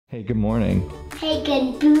Hey, good morning. Hey,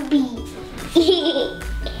 good booby.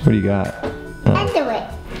 What do you got? Oh. I do it.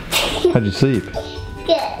 How'd you sleep?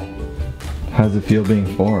 Good. How's it feel being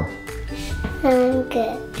 4? I'm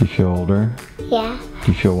good. Do you feel older? Yeah.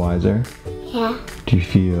 Do you feel wiser? Yeah. Do you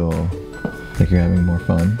feel like you're having more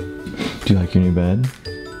fun? Do you like your new bed?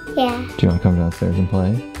 Yeah. Do you want to come downstairs and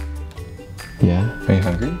play? Yeah? Are you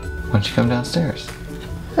hungry? Why don't you come downstairs?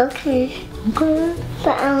 Okay. Okay.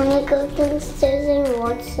 But I want to go downstairs and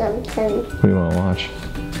watch something. What do you want to watch?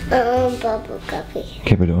 Bubble Guppy.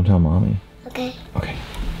 Okay, but don't tell mommy. Okay. Okay.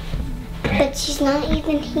 But she's not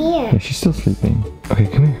even here. Yeah, she's still sleeping. Okay,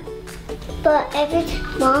 come here. But every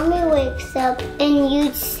time Mommy wakes up and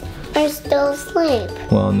you are still asleep.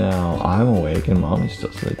 Well, now I'm awake and mommy's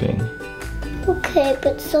still sleeping. Okay,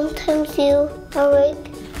 but sometimes you are awake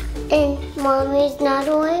and Mommy's not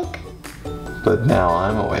awake. But now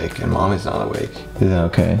I'm awake and mommy's not awake. Is that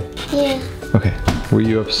okay? Yeah. Okay. Were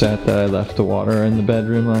you upset that I left the water in the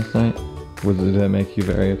bedroom last night? Did that make you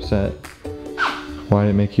very upset? Why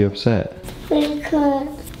did it make you upset? Because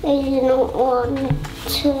I didn't want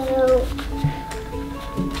to.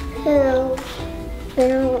 I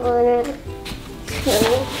don't want it to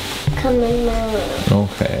come in my room.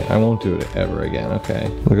 Okay, I won't do it ever again, okay?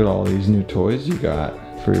 Look at all these new toys you got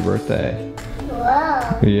for your birthday.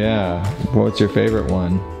 Whoa. Yeah, what's your favorite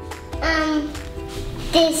one?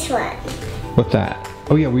 This one. What's that?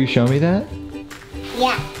 Oh yeah, will you show me that?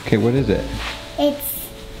 Yeah. Okay, what is it? It's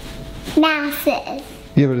mouses.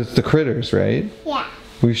 Yeah, but it's the critters, right? Yeah.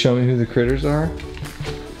 Will you show me who the critters are?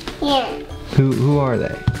 Yeah. Who are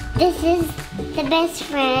they? This is the best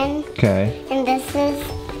friend. Okay. And this is,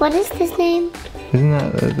 what is this name? Isn't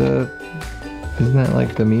that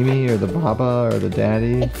like the Mimi or the Baba or the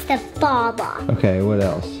Daddy? It's the Baba. Okay, what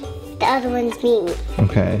else? The other one's Mimi.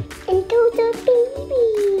 Okay. And those are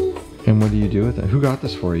babies. And what do you do with it? Who got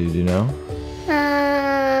this for you, do you know?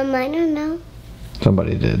 I don't know.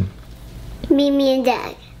 Somebody did. Mimi and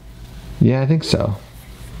Dad. Yeah, I think so.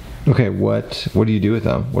 Okay, what do you do with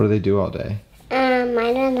them? What do they do all day? I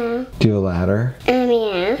don't know. Do you have a ladder?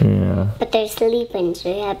 Yeah. Yeah. But they're sleeping, so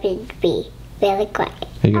you have to be really quiet.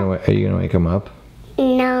 Are you gonna wake them up?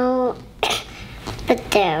 No. But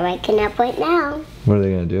they're waking up right now. What are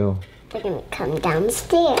they gonna do? They're gonna come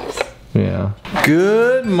downstairs. Yeah.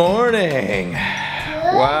 Good morning.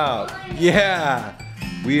 Wow. Yeah.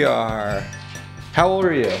 We are. How old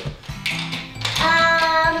are you?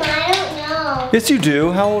 I don't know. Yes, you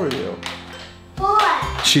do. How old are you? 4.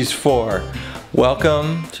 She's 4.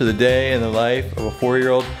 Welcome to the day in the life of a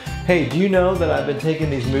 4-year-old. Hey, do you know that I've been taking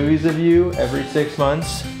these movies of you every 6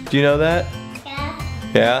 months? Do you know that? Yeah.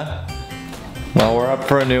 Yeah? Well, we're up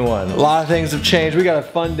for a new one. A lot of things have changed. We got a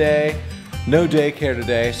fun day. No daycare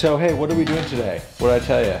today. So, hey, what are we doing today? What did I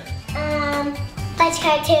tell you? Watch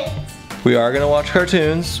cartoons. We are gonna watch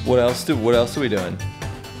cartoons. What else are we doing?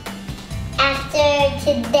 After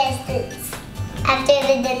the dentist. After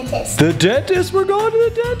the dentist. The dentist. We're going to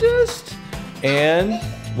the dentist. And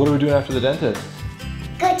what are we doing after the dentist?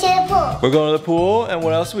 Go to the pool. We're going to the pool. And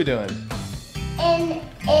what else are we doing? And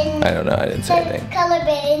I don't know. I didn't say anything. the color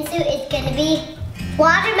bathing suit is gonna be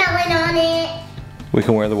watermelon on it. We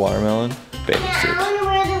can wear the watermelon bathing Yeah, suit. I wanna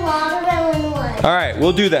wear the watermelon one. All right,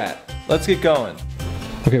 we'll do that. Let's get going.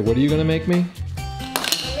 Okay, what are you gonna make me? A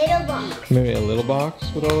little box. Maybe a little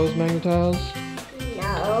box with all those magnetiles?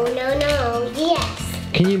 No. Yes.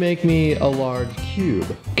 Can you make me a large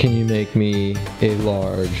cube? Can you make me a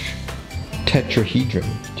large tetrahedron?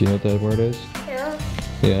 Do you know what that word is? No.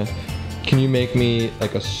 Yeah. Can you make me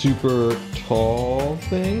like a super tall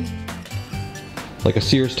thing? Like a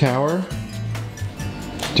Sears Tower?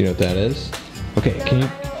 Do you know what that is? Okay, No, can you?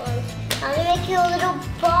 I'm gonna make you a little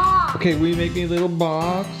box. Okay, will you make me a little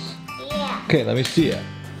box? Yeah. Okay, let me see it.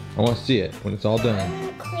 I want to see it when it's all done. I'm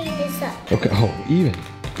gonna clean this up. Okay, oh, even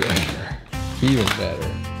better. Even better.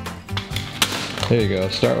 There you go,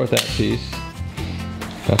 start with that piece.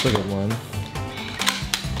 That's a good one.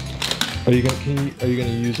 Are you gonna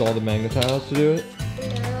use all the magnetiles to do it?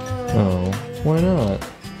 No. Oh, why not?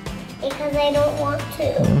 Because I don't want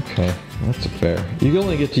to. Okay, that's fair. You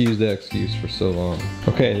only get to use that excuse for so long.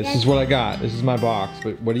 Okay, this is what I got. This is my box.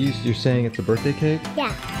 But what are you're saying it's a birthday cake?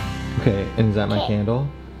 Yeah. Okay, and is that my candle?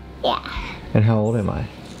 Yeah. And how old am I?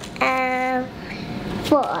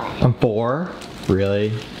 4. I'm 4?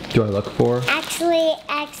 Really? Do I look 4? Actually,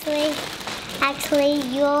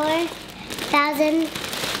 you're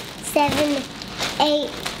 1,007, 8,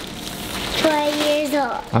 12 years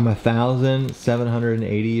old. I'm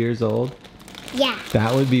 1,780 years old? Yeah.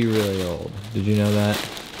 That would be really old. Did you know that?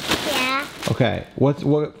 Yeah. Okay, what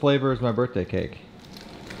flavor is my birthday cake?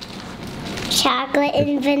 Chocolate. chocolate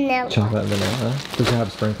and vanilla. Chocolate and vanilla. Does it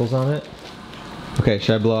have sprinkles on it? Okay,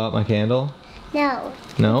 should I blow out my candle? No.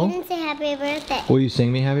 No? You didn't say happy birthday. Will you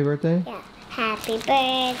sing me happy birthday? Yeah. Happy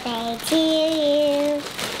birthday to you.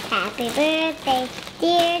 Happy birthday,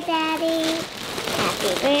 dear Daddy.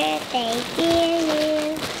 Happy birthday, dear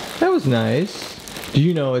you. That was nice. Do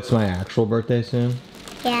you know it's my actual birthday soon?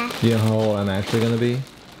 Yeah. Do you know how old I'm actually gonna be?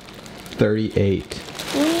 38.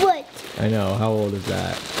 What? I know, how old is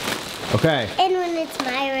that? Okay. And when it's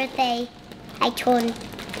my birthday, I turn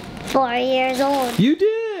 4 years old. You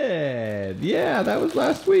did! Yeah, that was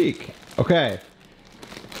last week. Okay.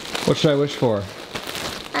 What should I wish for?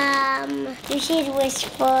 You should wish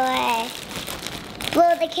for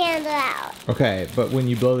blow the candle out. Okay, but when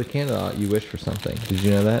you blow the candle out, you wish for something. Did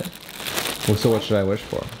you know that? Well, so what should I wish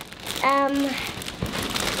for?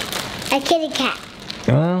 A kitty cat.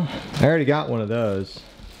 Well, I already got one of those.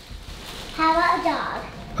 How about a dog?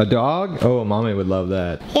 A dog? Oh, mommy would love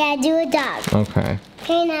that. Yeah, do a dog. Okay.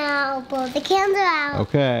 Okay, now blow the candle out.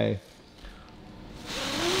 Okay.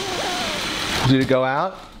 Did it go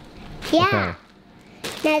out? Yeah. Okay.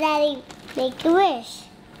 Now, Daddy, make a wish.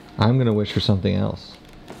 I'm gonna wish for something else.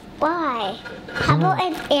 Why? How about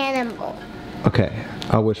an animal? Okay,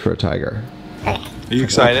 I'll wish for a tiger. Okay. Are you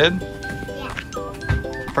excited? Yeah.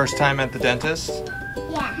 First time at the dentist?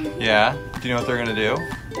 Yeah. Yeah? Do you know what they're gonna do?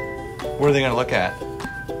 What are they gonna look at?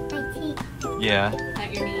 My teeth. Yeah.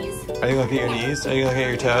 At your knees. Are you looking at your knees? Are you looking at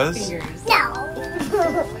your toes? Fingers. No.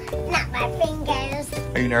 Not my fingers.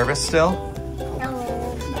 Are you nervous still? No.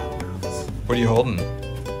 What are you holding?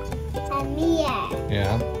 A mirror.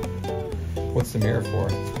 Yeah. What's the mirror for?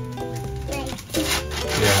 My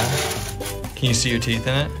teeth. Yeah. Can you see your teeth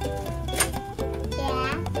in it?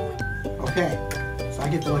 Yeah. Okay, so I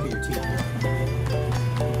get to look at your teeth now.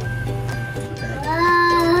 Whoa.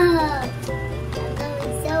 I'm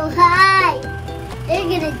going so high. They're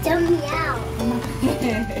gonna dump me out.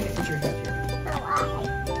 Put your head here.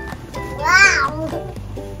 Wow.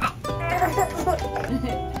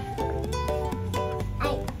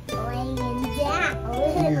 I'm laying down.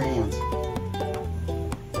 Give me your hands.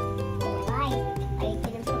 Why? Are you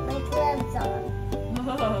gonna put my gloves on?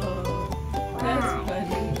 Oh, that's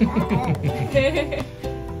funny. Give me your other hand.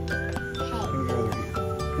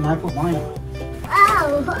 Can I put mine on? Oh.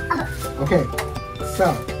 Okay, so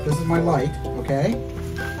this is my light, okay?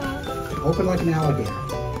 Open like an alligator.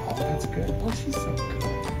 Oh, that's good. Oh, she's so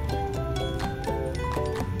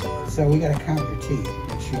good. So we gotta count your teeth.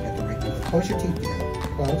 Make sure you got the right number. Close your teeth together.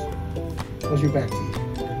 Close. Close your back teeth.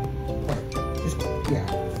 Right. Just, yeah.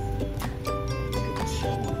 Good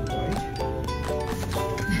show, right?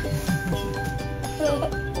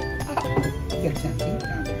 You got 10 teeth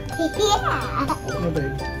down there. Yeah. Open your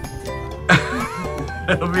big.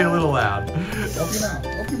 It'll be a little loud. Open your mouth.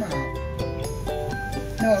 Open your mouth.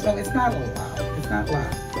 No, it's not a little loud. It's not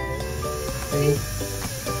loud. Ready?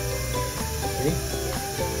 Ready?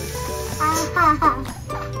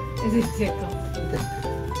 Is it tickle?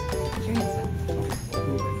 Put your hands up.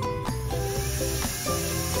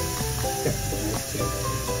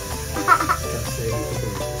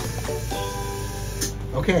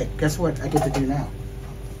 Okay, guess what I get to do now?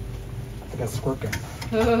 I got a squirt gun.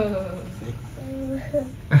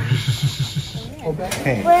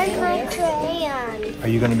 Okay. Where's my crayon? Are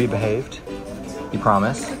you gonna be behaved? You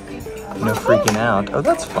promise? No freaking out. Oh,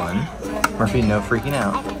 that's fun. Murphy, no freaking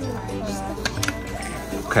out.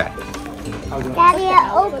 Okay. Daddy,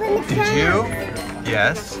 I opened the Did crayon. you?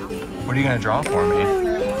 Yes. What are you gonna draw for me?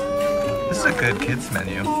 This is a good kids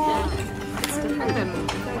menu.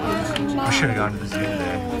 We should have gone to the zoo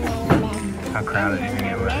today. How crowded do you think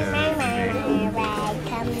it would be?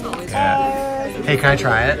 Yeah. Hey, can I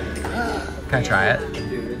try it? Can I try it?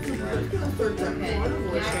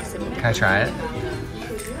 Can I try it?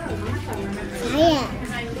 Yeah.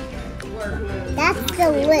 That's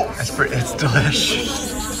delicious. It's delicious.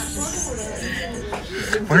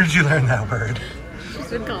 Where did you learn that word? She's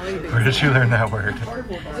been calling things. Where did you learn that word?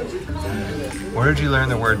 Where did you learn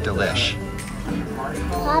the word delish?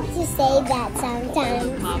 Poppy say that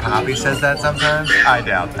sometimes. Poppy says that sometimes? I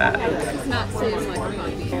doubt that. It's not saying like a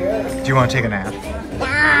puppy. Do you want to take a nap?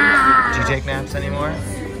 Ah. Do you take naps anymore?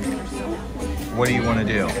 What do you want to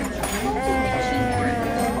do?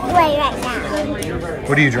 Play right now.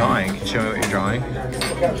 What are you drawing? Can you show me what you're drawing?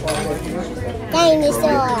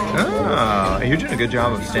 Dinosaur. Oh, you're doing a good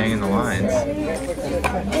job of staying in the lines.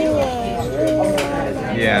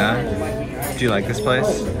 Yeah. Do you like this place?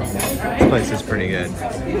 This place is pretty good.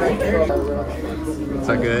 Is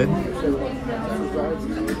that good?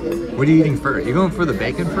 What are you eating first? You going for the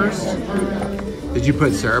bacon first? Did you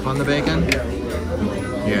put syrup on the bacon?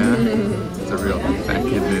 Yeah? It's a real fat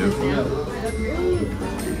kid move.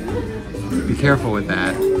 Be careful with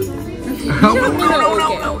that. Oh, no.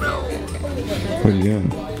 What are you doing?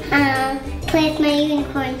 Play with my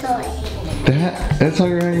unicorn toy. That's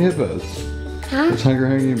Hungry Hungry Hippos. Huh? That's Hungry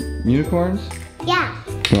Hungry Unicorns? Yeah.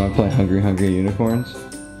 You wanna play Hungry Hungry Unicorns?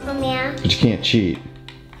 Yeah. But you can't cheat.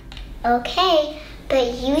 Okay,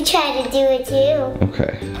 but you try to do it too.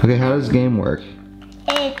 Okay. Okay, how does this game work?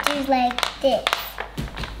 It is like this.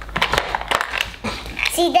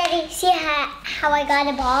 See, Daddy, see how I got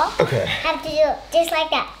a ball? Okay. I have to do it just like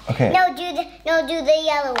that. Okay. No, do the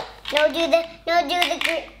yellow one. No, do the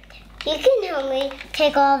green. You can help me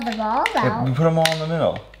take all of the balls out. We put them all in the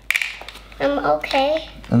middle. Okay.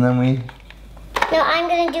 And then we... No, I'm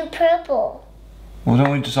gonna do purple. Well, don't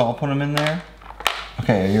we just all put them in there?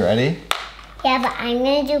 Okay, are you ready? Yeah, but I'm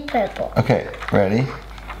gonna do purple. Okay, ready?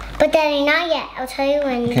 But Daddy, not yet. I'll tell you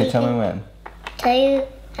when. Okay, tell me when.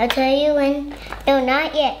 I'll tell you when. No,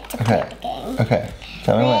 not yet to play the game. Okay,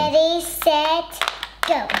 tell me when. Ready, set,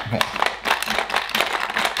 go. Okay.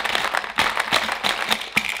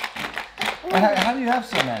 How do you have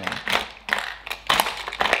so many?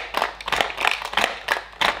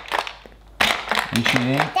 You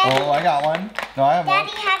cheating? Daddy, oh, I got one. No, I have Daddy,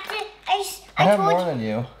 one. have to. I have more than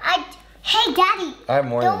you. Hey, Daddy. I have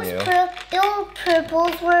more than you. Those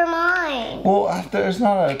purples were mine. Well, there's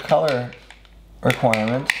not a color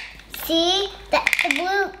requirement. See, the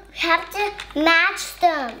blue have to match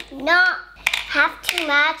them. Not have to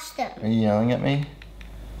match them. Are you yelling at me?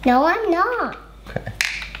 No, I'm not. Okay.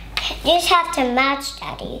 You just have to match,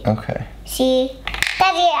 Daddy. Okay. See,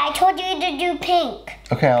 Daddy, I told you to do pink.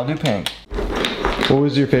 Okay, I'll do pink. What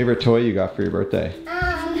was your favorite toy you got for your birthday?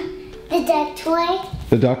 The duck toy.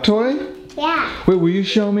 The duck toy? Yeah. Wait, will you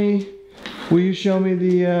show me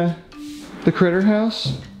the critter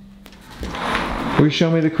house? Will you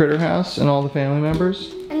show me the critter house and all the family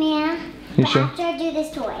members? Yeah. You But sure? after I do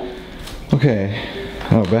this toy. Okay.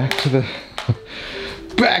 Oh, back to the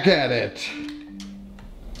back at it.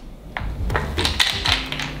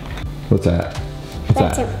 What's that?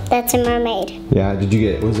 What's that? That's a mermaid. Yeah,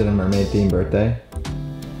 was it a mermaid themed birthday?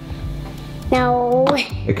 No.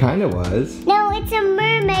 It kind of was. No, it's a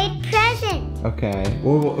mermaid present. Okay.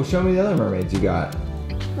 Well, show me the other mermaids you got.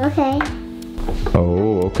 Okay.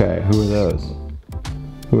 Oh, okay. Who are those?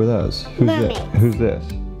 Who's Mermaids. Who's this?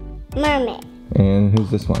 Mermaid. And who's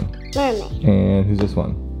this one? Mermaid. And who's this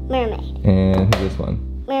one? Mermaid. And who's this one?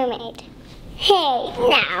 Mermaid. Hey,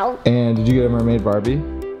 now. And did you get a mermaid Barbie?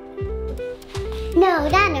 No,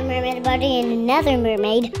 not a mermaid Barbie and another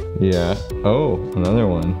mermaid. Yeah. Oh, another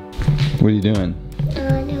one. What are you doing?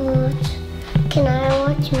 Can I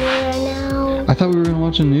watch Mira now? I thought we were gonna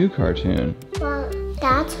watch a new cartoon. Well,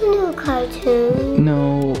 that's a new cartoon.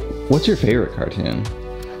 No. What's your favorite cartoon?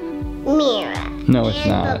 Mira. No, it's and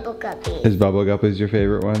not. Bubble Guppy. Is Bubble Guppy your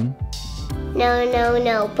favorite one?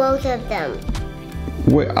 No, both of them.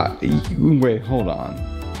 Wait, hold on.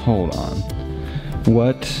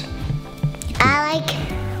 What? I like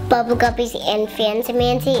Bubble Guppies and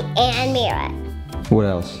Fantamancy and Mira. What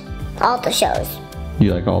else? All the shows.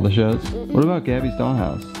 You like all the shows? What about Gabby's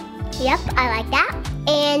Dollhouse? Yep, I like that.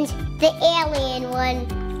 And the alien one.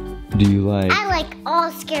 Do you like... I like all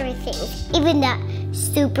scary things. Even that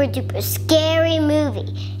super duper scary movie.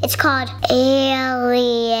 It's called Aliens.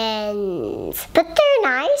 But they're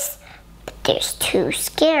nice. But there's two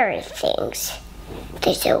scary things.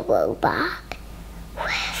 There's a robot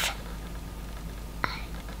with a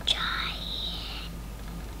giant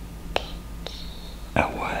pinky. Oh,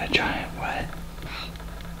 what? A giant what?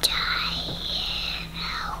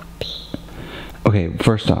 Okay,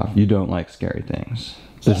 first off, you don't like scary things.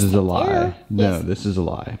 This is a lie. No, this is a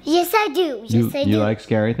lie. Yes, I do. Yes, I do. You like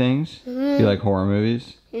scary things? You like horror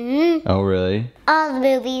movies? Oh, really? All the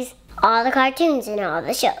movies, all the cartoons, and all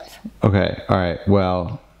the shows. Okay, alright.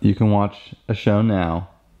 Well, you can watch a show now.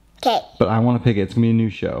 Okay. But I want to pick it. It's going to be a new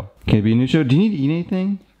show. Can it be a new show? Do you need to eat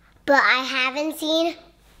anything? But I haven't seen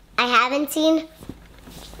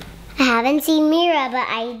Mira, but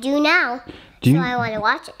I do now. So I want to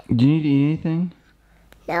watch it. Do you need to eat anything?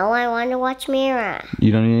 No, I want to watch Mira.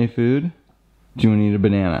 You don't need any food? Do you want to eat a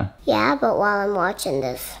banana? Yeah, but while I'm watching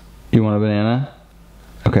this. You want a banana?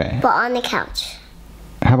 Okay. But on the couch.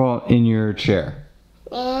 How about in your chair?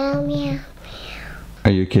 Yeah.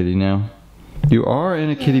 Are you a kitty now? You are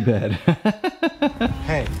in a kitty bed.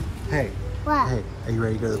 Hey. What? Hey, are you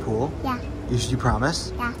ready to go to the pool? Yeah. You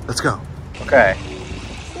promise? Yeah. Let's go. Okay.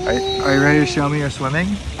 Are you ready to show me your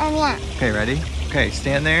swimming? Yeah. Okay, ready? Okay,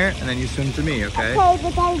 stand there and then you swim to me, okay? Okay,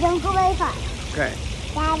 but Daddy, don't go very far. Okay.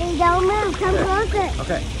 Daddy, don't move. Come closer.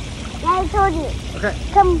 Okay. I told you. Okay.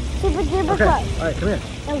 Come super duper Okay. close. All right, come here.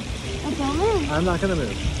 Oh, don't move. I'm not gonna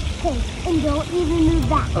move. Okay, and don't even move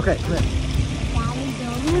back. Okay, come here. Daddy,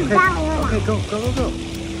 don't move Okay, that way. okay, go.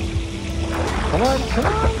 Come on, come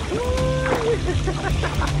on.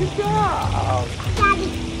 Good job. Daddy,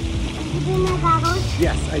 did you do my goggles?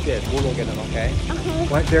 Yes, I did. We'll go get them, okay? Okay.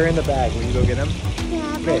 What? They're in the bag. Will you go get them?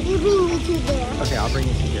 Yeah, Okay. but you bring me to there. Okay, I'll bring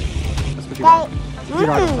you to here. Let's put your But, Put your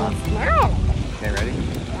goggles on. no. Okay, ready?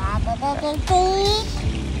 Okay,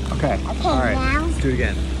 Okay. All right. now. Let's do it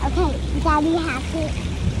again. Okay, Daddy has to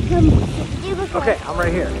come super close. Okay, I'm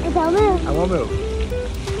right here. And don't move. I won't move.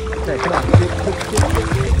 Okay, come on.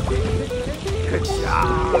 Good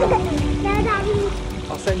job. No, Daddy.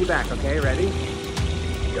 I'll send you back, okay? Ready?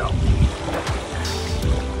 Go.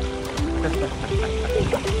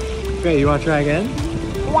 Okay, you want to try again?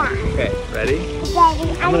 Yeah. Okay, ready? Daddy,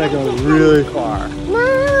 I'm gonna go really far. No.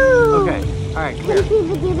 Okay, all right, come here.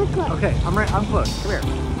 Super close. Okay, I'm close. Come here.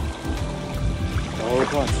 Oh,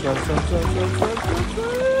 come on, swim.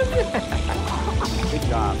 Good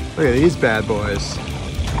job. Look at these bad boys.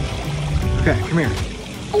 Okay, come here.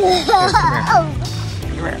 Come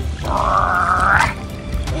here.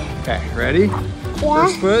 Okay, ready? Yeah.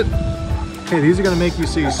 First foot. Okay, these are gonna make you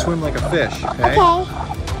so you swim like a fish, okay? Okay.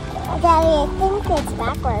 Daddy, I think it's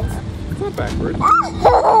backwards. It's not backwards. I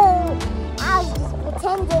was just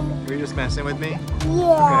pretending. You're just messing with me?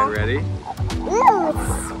 Yeah. Okay, ready? Ooh,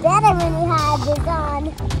 it's better when you have this on.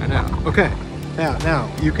 I know. Okay. Now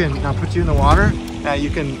you can put you in the water. Now you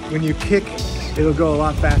can, when you kick, it'll go a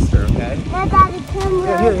lot faster, okay? Now, Daddy, come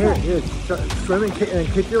Yeah, real here. quick. Swim and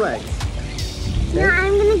kick your legs. Now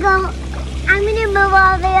I'm gonna move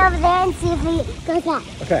all the way over there and see if it goes up.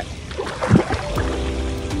 Okay.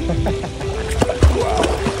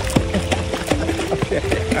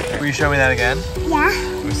 Okay. Will you show me that again? Yeah.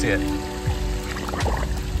 Let me see it.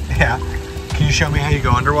 Yeah. Can you show me how you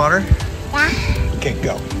go underwater? Yeah. Okay,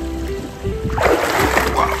 go.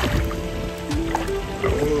 Wow.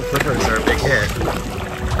 Oh, flippers are a big hit.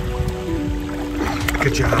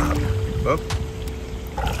 Good job. Whoop.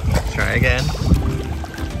 Try again.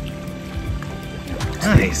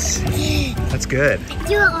 Nice. That's good.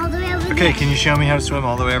 Do it all the way over there. Okay, can you show me how to swim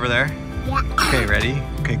all the way over there? Yeah. Okay, ready?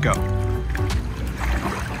 Okay, go.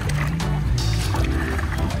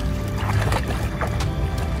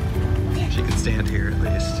 She can stand here at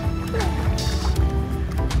least.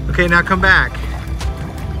 Okay, now come back.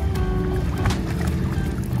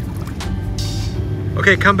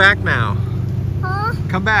 Okay, come back now. Huh?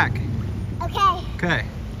 Come back. Okay. Okay.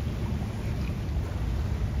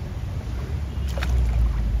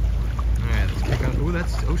 Alright, let's kick on.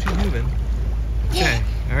 Oh, she's moving. Okay,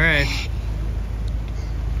 alright.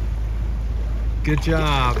 Good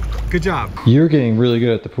job. Good job. You're getting really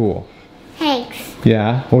good at the pool. Thanks.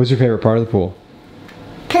 Yeah? What was your favorite part of the pool?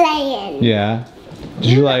 Playing. Yeah? Did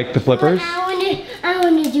you like the flippers? I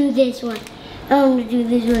wanna do this one. I wanna do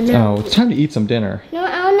this one now. Oh, it's time to eat some dinner. No,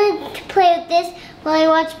 I wanna play with this while I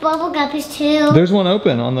watch Bubble Guppies too. There's one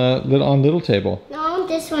open on the little table. No, I want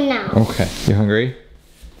this one now. Okay. You hungry?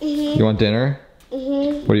 Mhm. You want dinner?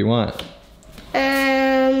 Mhm. What do you want? Do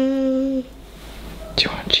Do you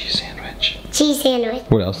want a cheese sandwich? cheese sandwich,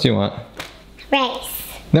 What else do you want? rice,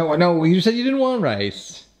 No, you said you didn't want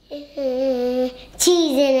rice. cheese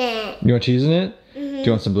in it. You want cheese in it? Do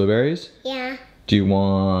you want some blueberries? Yeah. Do you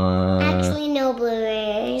want Actually, no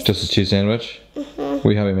blueberries. just a cheese sandwich?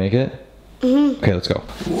 Will you help me make it? Okay, let's go.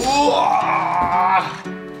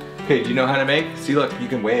 Okay, do you know how to make? See, look, you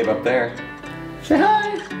can wave up there. Say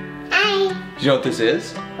hi. Hi. Do you know what this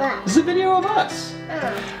is? What? This is a video of us.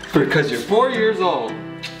 Oh, Because you're 4 years old.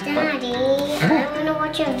 Daddy, I wanna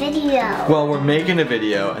watch a video. Well, we're making a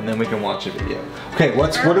video and then we can watch a video. Okay,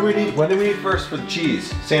 what do we need? What do we need first for the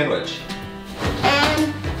cheese sandwich?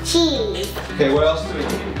 Cheese. Okay, what else do we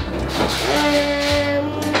need?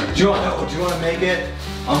 Do you want to make it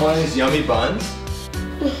on one of these yummy buns?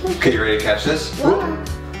 Okay, you ready to catch this? Yeah.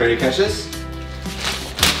 Ready to catch this?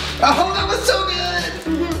 Oh, that was so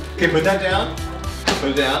good! Okay, put that down. Put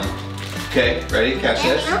it down. Okay, ready? Catch Daddy,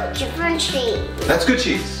 this. I want different cheese. That's good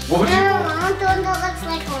cheese. What would No, you? I want the one that looks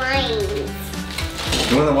like lines.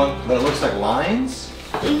 You want the one that looks like lines?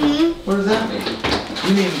 What does that mean?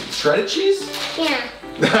 You mean shredded cheese? Yeah.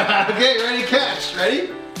 Okay, ready, catch. Ready?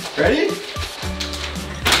 Ready?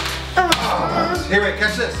 Oh, here, wait,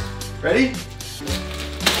 catch this. Ready?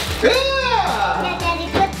 Yeah! Yeah, Daddy,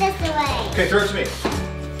 put this away. Okay, throw it to me.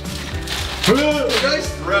 Nice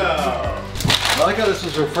throw. I like how this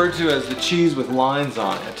was referred to as the cheese with lines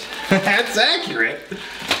on it. That's accurate.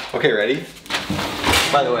 Okay, ready?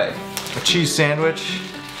 By the way, a cheese sandwich,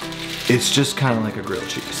 it's just kind of like a grilled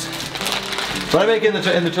cheese. What I make in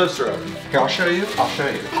the toaster oven? Here, I'll show you. I'll show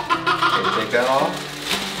you. Okay, take that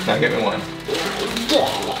off. Now get me one. Get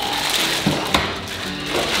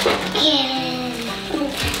it.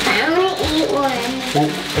 I want to eat one. Well,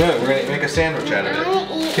 no, we're gonna make a sandwich out of it.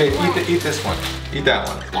 Okay, eat this one. Eat that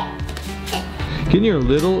one. Get in your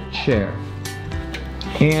little chair.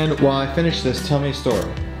 And while I finish this, tell me a story.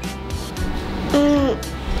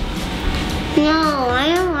 No,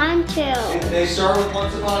 I don't want to. They start with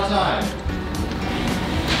once upon a time.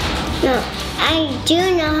 No, I do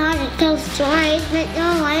know how to tell stories, but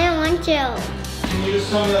no, I don't want to. Can you just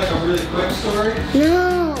tell me like a really quick story?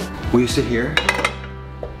 No. Will you sit here?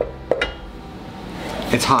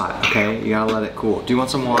 It's hot, okay? You gotta let it cool. Do you want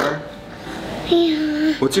some water?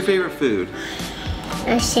 Yeah. What's your favorite food?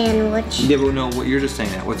 A sandwich. Yeah, but no, you're just saying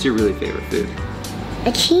that. What's your really favorite food?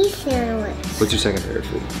 A cheese sandwich. What's your second favorite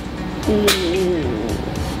food?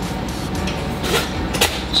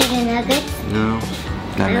 Chicken nuggets. No,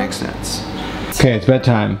 that makes sense. Okay, it's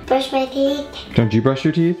bedtime. Brush my teeth. Don't you brush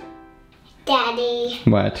your teeth? Daddy.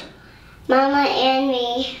 What? Mama and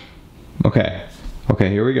me. Okay. Okay,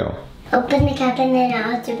 here we go. Open the cup and then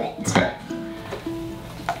I'll do it. Okay.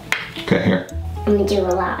 Okay, here. I'm gonna do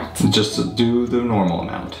a lot. Just do the normal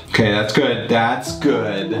amount. Okay, that's good. That's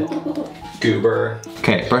good. Goober.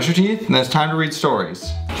 Okay, brush your teeth, and then it's time to read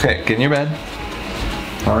stories. Okay, get in your bed.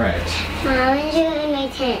 All right. I want to do it in my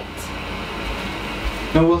tent.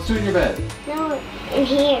 No, let's do it in your bed. No, in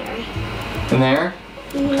here. In there?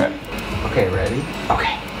 Mhm. Okay. Okay, ready?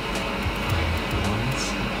 Okay.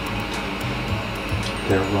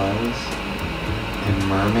 There was a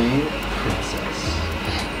mermaid princess.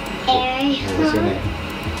 What was her name?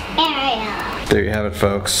 Ariel. There you have it,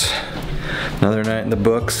 folks. Another night in the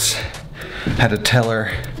books. Had to tell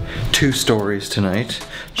her 2 stories tonight.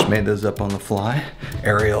 Just made those up on the fly.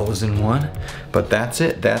 Ariel was in one. But that's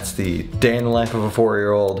it. That's the day in the life of a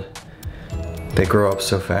 4-year-old. They grow up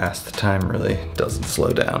so fast. The time really doesn't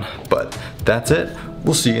slow down. But that's it.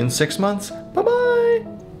 We'll see you in 6 months.